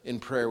prayer, in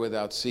prayer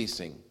without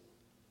ceasing.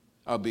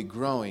 I'll be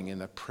growing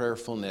in a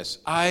prayerfulness.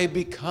 I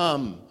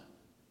become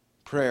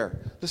prayer.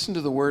 Listen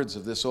to the words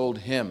of this old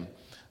hymn.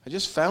 I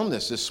just found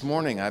this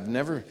morning. I've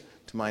never,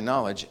 to my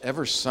knowledge,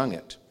 ever sung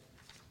it.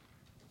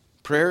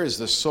 Prayer is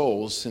the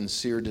soul's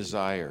sincere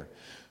desire,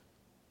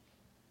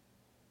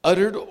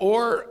 uttered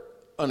or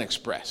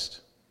unexpressed.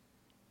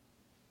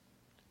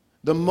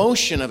 The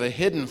motion of a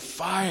hidden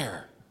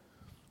fire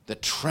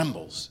that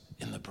trembles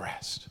in the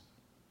breast.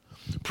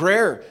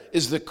 Prayer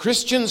is the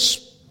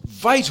Christian's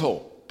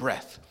vital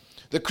breath,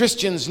 the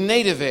Christian's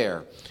native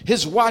air,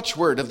 his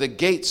watchword of the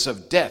gates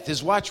of death,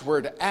 his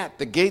watchword at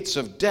the gates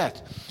of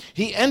death.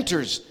 He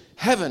enters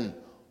heaven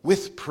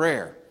with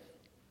prayer.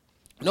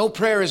 No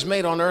prayer is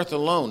made on earth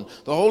alone.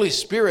 The Holy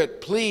Spirit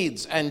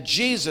pleads, and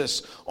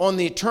Jesus on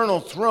the eternal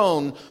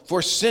throne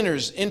for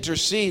sinners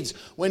intercedes.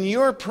 When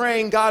you're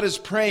praying, God is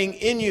praying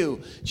in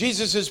you.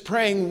 Jesus is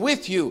praying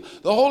with you.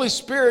 The Holy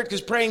Spirit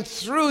is praying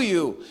through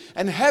you.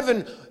 And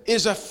heaven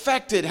is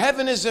affected.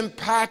 Heaven is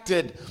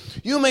impacted.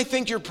 You may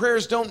think your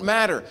prayers don't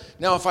matter.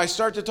 Now, if I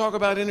start to talk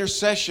about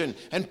intercession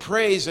and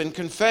praise and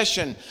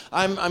confession,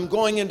 I'm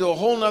going into a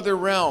whole nother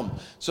realm.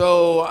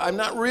 So I'm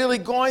not really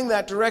going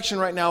that direction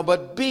right now,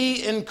 but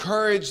be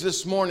encouraged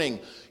this morning.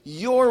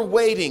 Your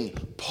waiting,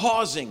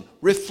 pausing,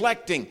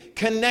 reflecting,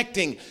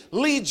 connecting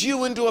leads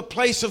you into a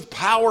place of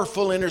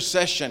powerful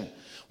intercession.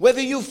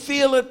 Whether you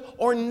feel it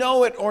or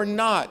know it or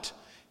not,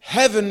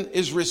 heaven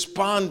is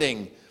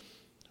responding.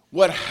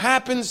 What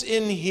happens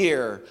in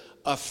here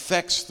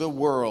affects the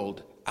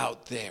world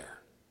out there.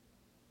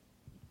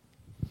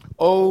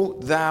 O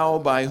thou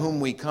by whom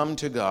we come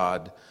to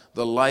God,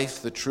 the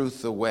life, the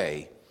truth, the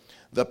way,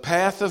 the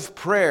path of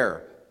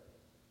prayer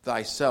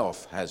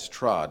thyself has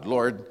trod.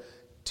 Lord,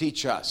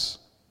 teach us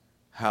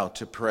how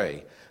to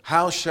pray.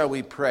 How shall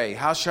we pray?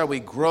 How shall we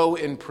grow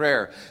in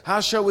prayer? How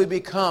shall we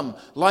become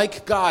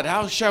like God?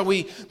 How shall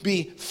we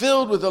be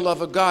filled with the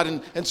love of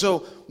God? And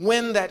so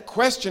when that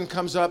question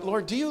comes up,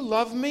 Lord, do you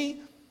love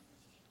me?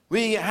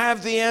 We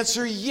have the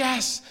answer,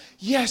 yes.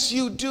 Yes,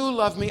 you do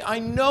love me. I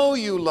know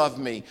you love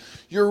me.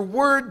 Your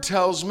word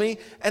tells me,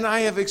 and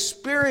I have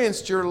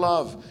experienced your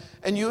love.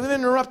 And you've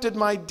interrupted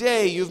my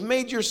day. You've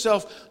made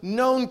yourself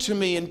known to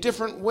me in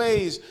different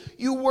ways.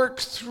 You work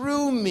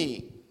through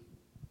me.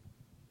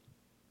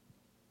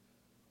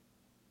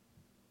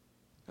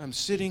 I'm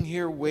sitting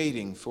here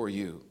waiting for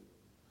you.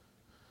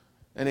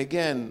 And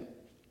again,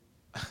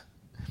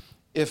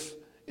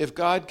 if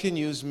God can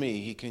use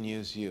me, he can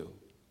use you.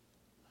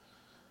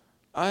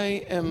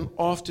 I am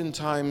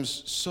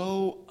oftentimes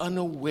so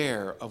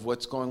unaware of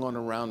what's going on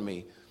around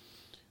me.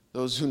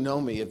 Those who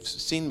know me have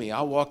seen me.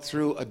 I'll walk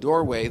through a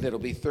doorway that'll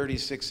be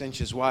 36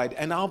 inches wide,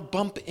 and I'll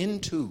bump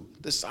into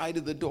the side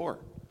of the door.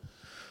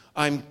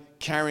 I'm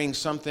carrying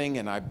something,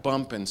 and I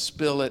bump and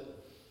spill it.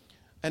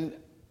 And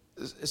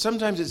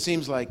sometimes it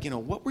seems like,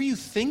 what were you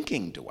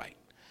thinking, Dwight?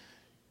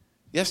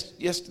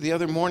 Yes, the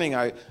other morning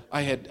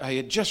I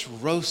had just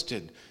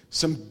roasted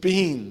some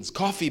beans,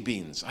 coffee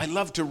beans. I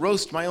love to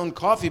roast my own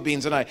coffee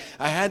beans, and I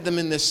had them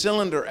in this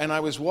cylinder, and I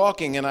was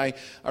walking, and I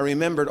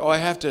remembered, I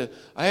have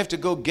to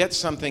go get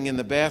something in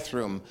the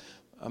bathroom,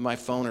 my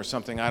phone or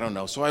something, I don't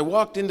know. So I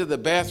walked into the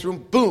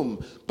bathroom,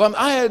 boom,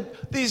 I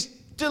had these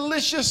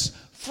delicious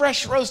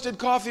fresh roasted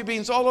coffee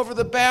beans all over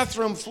the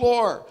bathroom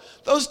floor.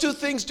 Those two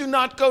things do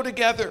not go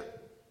together.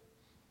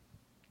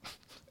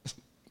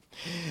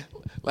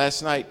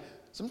 Last night,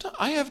 sometimes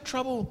I have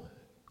trouble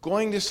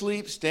going to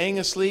sleep, staying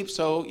asleep,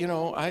 so,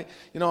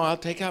 I'll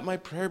take out my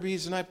prayer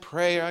beads and I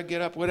pray, or I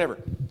get up, whatever.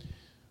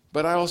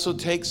 But I also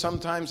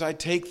sometimes I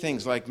take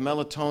things like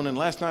melatonin.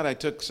 Last night I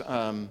took,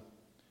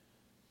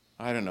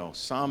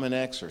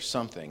 Salmon-X or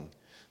something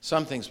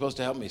supposed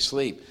to help me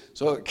sleep.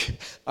 So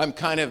I'm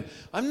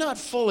not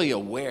fully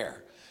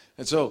aware.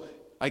 And so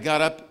I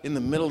got up in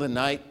the middle of the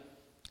night,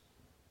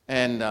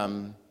 and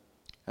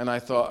I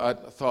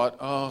thought,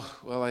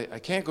 I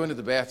can't go into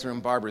the bathroom,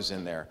 Barbara's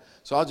in there.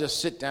 So I'll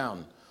just sit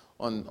down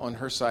on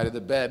her side of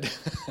the bed.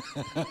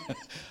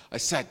 I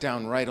sat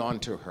down right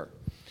onto her.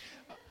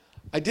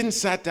 I didn't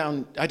sit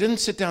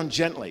down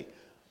gently.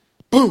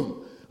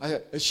 Boom!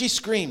 She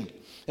screamed.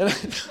 And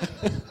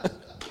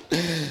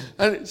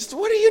I said,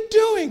 what are you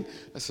doing?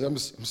 I said, I'm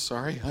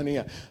sorry, honey.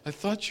 I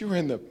thought you were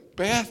in the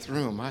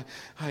bathroom.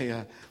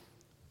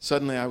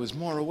 Suddenly I was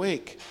more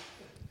awake,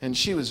 and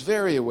she was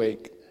very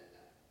awake.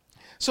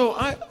 So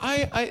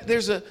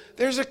there's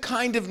a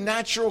kind of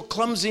natural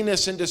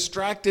clumsiness and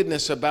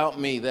distractedness about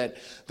me that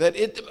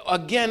it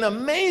again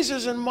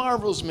amazes and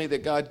marvels me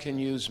that God can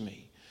use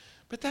me.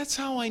 But that's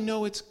how I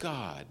know it's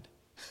God.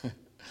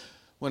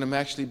 When I'm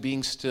actually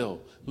being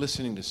still,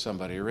 listening to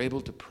somebody, or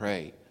able to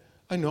pray,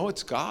 I know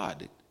it's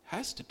God. It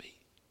has to be.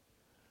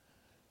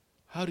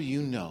 How do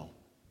you know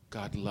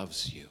God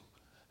loves you?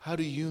 How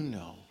do you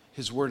know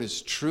His word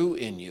is true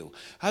in you?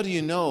 How do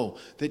you know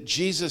that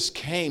Jesus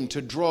came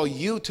to draw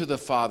you to the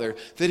Father,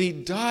 that He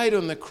died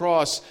on the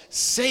cross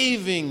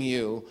saving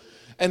you,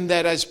 and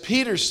that, as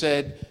Peter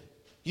said,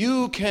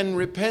 you can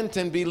repent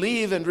and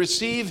believe and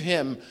receive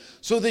Him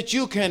so that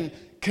you can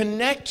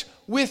connect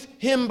with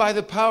Him by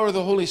the power of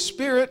the Holy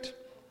Spirit,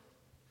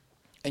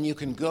 and you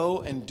can go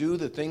and do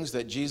the things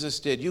that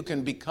Jesus did. You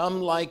can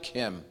become like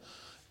Him.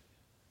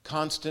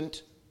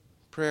 Constant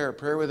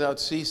prayer without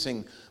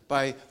ceasing,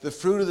 by the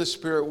fruit of the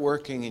Spirit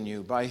working in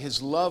you, by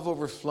His love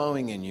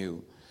overflowing in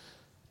you.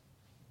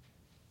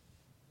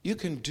 You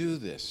can do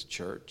this,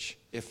 church.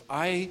 If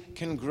I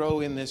can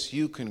grow in this,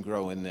 you can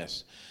grow in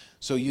this.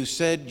 So you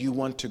said you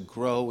want to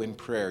grow in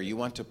prayer. You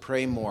want to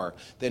pray more.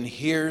 Then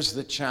here's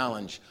the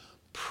challenge.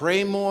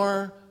 Pray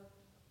more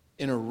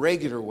in a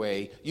regular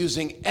way,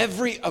 using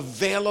every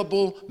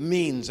available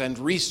means and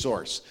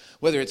resource,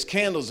 whether it's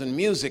candles and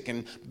music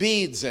and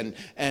beads and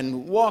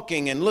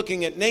walking and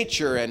looking at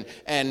nature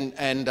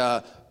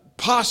and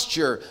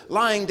posture,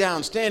 lying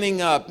down,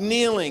 standing up,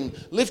 kneeling,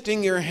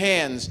 lifting your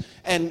hands,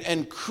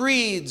 and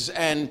creeds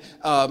and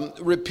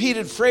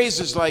repeated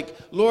phrases like,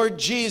 Lord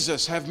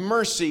Jesus, have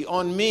mercy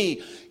on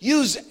me.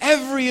 Use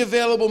every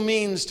available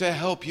means to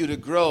help you to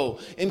grow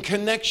in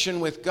connection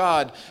with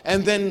God,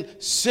 and then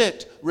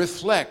sit,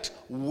 reflect,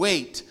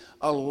 wait,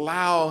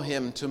 allow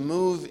Him to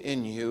move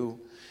in you,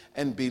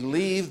 and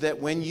believe that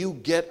when you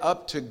get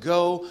up to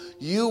go,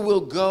 you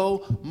will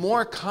go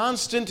more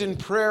constant in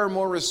prayer,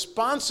 more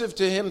responsive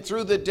to Him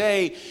through the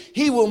day.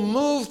 He will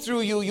move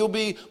through you. You'll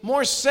be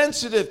more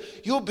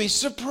sensitive. You'll be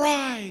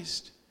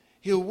surprised.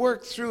 He'll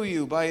work through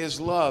you by His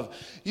love.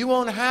 You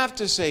won't have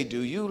to say,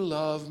 do you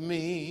love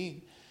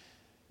me?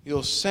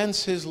 You'll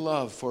sense His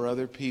love for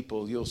other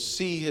people. You'll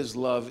see His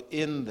love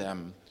in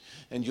them,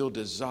 and you'll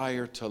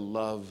desire to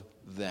love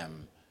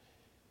them.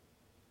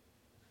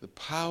 The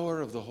power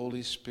of the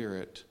Holy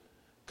Spirit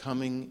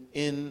coming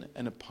in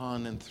and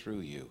upon and through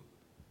you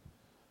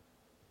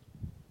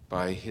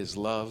by His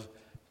love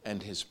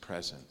and His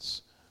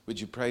presence. Would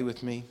you pray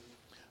with me?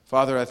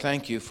 Father, I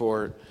thank You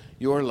for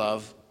Your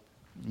love,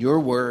 Your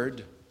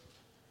word.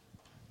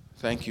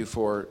 Thank You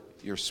for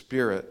Your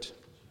Spirit.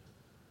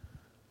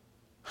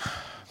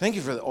 Thank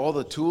You for all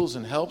the tools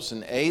and helps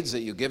and aids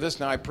that You give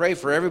us. Now I pray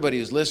for everybody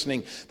who's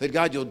listening that,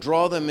 God, You'll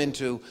draw them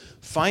into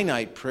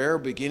finite prayer,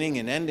 beginning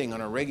and ending on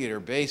a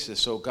regular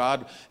basis, oh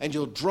God, and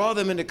You'll draw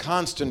them into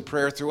constant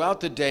prayer throughout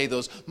the day,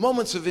 those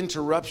moments of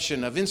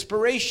interruption, of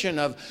inspiration,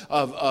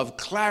 of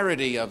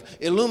clarity, of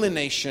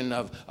illumination,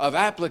 of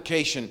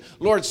application.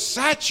 Lord,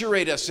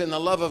 saturate us in the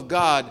love of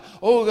God,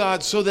 oh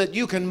God, so that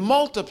You can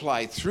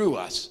multiply through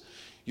us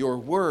Your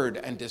word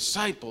and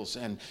disciples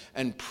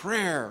and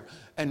prayer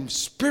and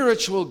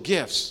spiritual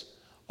gifts.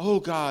 Oh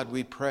God,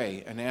 we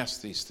pray and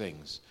ask these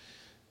things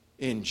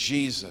in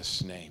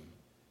Jesus' name.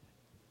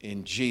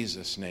 In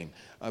Jesus' name.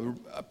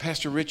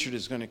 Pastor Richard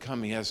is going to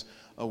come. He has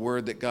a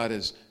word that God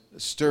has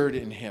stirred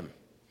in him.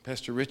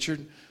 Pastor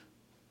Richard.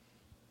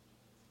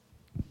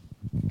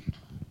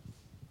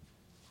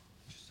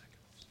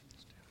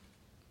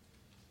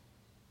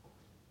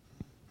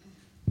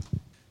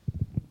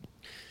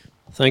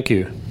 Thank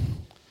you.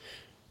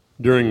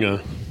 During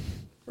an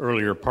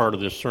earlier part of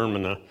this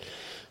sermon, I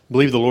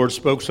believe the Lord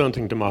spoke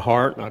something to my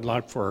heart, and I'd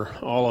like for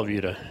all of you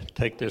to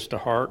take this to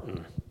heart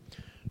and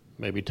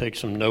maybe take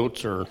some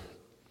notes or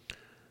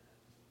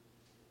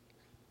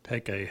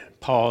take a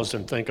pause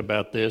and think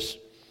about this.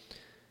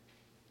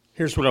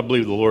 Here's what I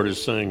believe the Lord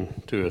is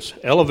saying to us.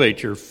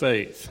 Elevate your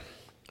faith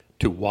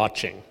to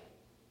watching.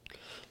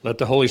 Let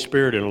the Holy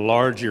Spirit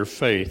enlarge your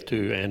faith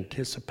to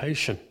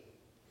anticipation.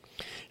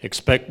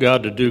 Expect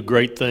God to do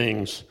great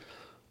things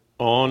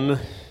on,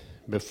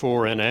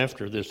 before, and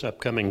after this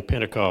upcoming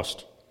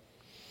Pentecost.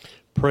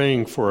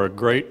 Praying for a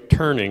great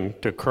turning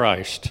to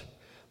Christ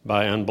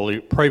by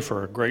unbelievers. Pray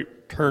for a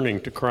great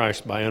turning to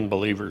Christ by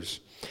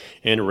unbelievers,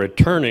 and a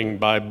returning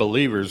by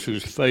believers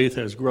whose faith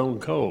has grown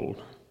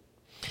cold.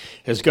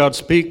 As God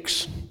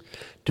speaks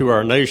to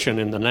our nation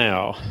in the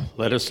now,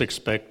 let us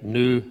expect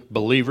new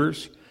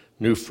believers,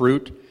 new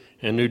fruit,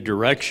 and new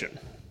direction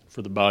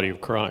for the body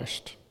of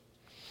Christ.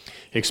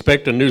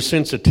 Expect a new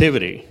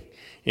sensitivity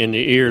in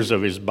the ears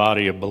of His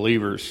body of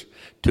believers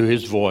to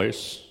His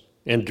voice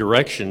and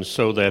direction,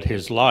 so that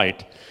His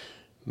light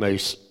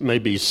may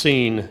be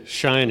seen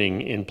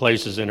shining in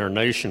places in our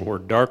nation where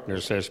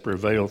darkness has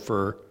prevailed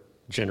for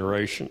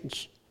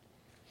generations.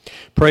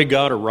 Pray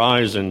God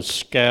arise and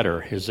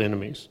scatter His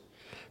enemies.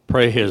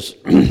 Pray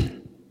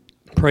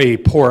He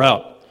pour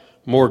out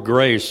more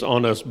grace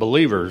on us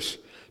believers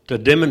to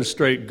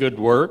demonstrate good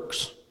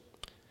works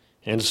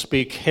and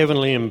speak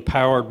heavenly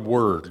empowered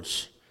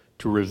words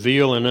to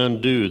reveal and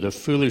undo the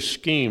foolish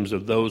schemes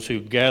of those who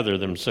gather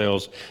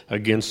themselves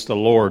against the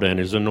Lord and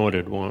his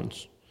anointed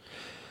ones.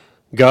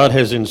 God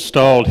has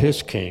installed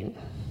his king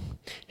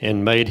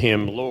and made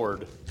him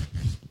Lord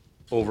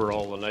over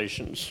all the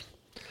nations.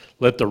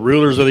 Let the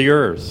rulers of the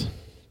earth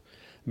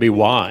be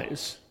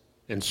wise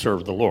and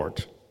serve the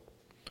Lord.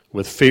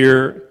 With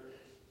fear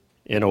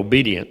and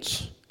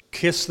obedience,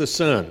 kiss the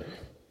Son,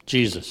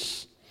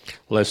 Jesus,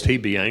 lest he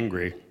be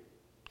angry.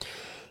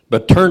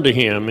 But turn to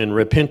him in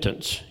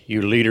repentance,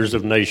 you leaders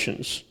of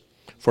nations,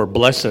 for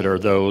blessed are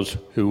those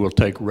who will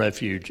take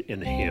refuge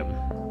in him.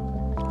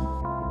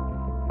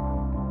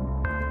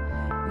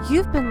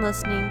 You've been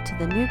listening to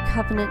the New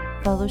Covenant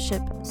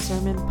Fellowship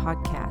Sermon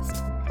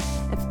Podcast.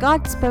 If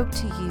God spoke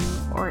to you,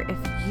 or if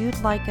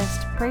you'd like us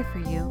to pray for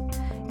you,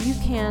 you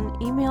can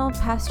email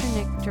Pastor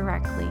Nick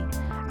directly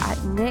at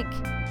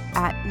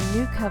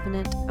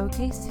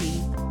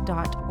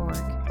nick@newcovenantokc.org.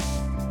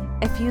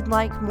 If you'd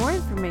like more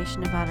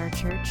information about our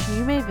church,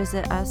 you may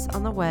visit us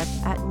on the web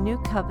at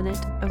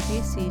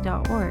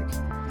newcovenantokc.org.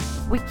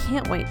 We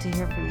can't wait to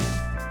hear from you.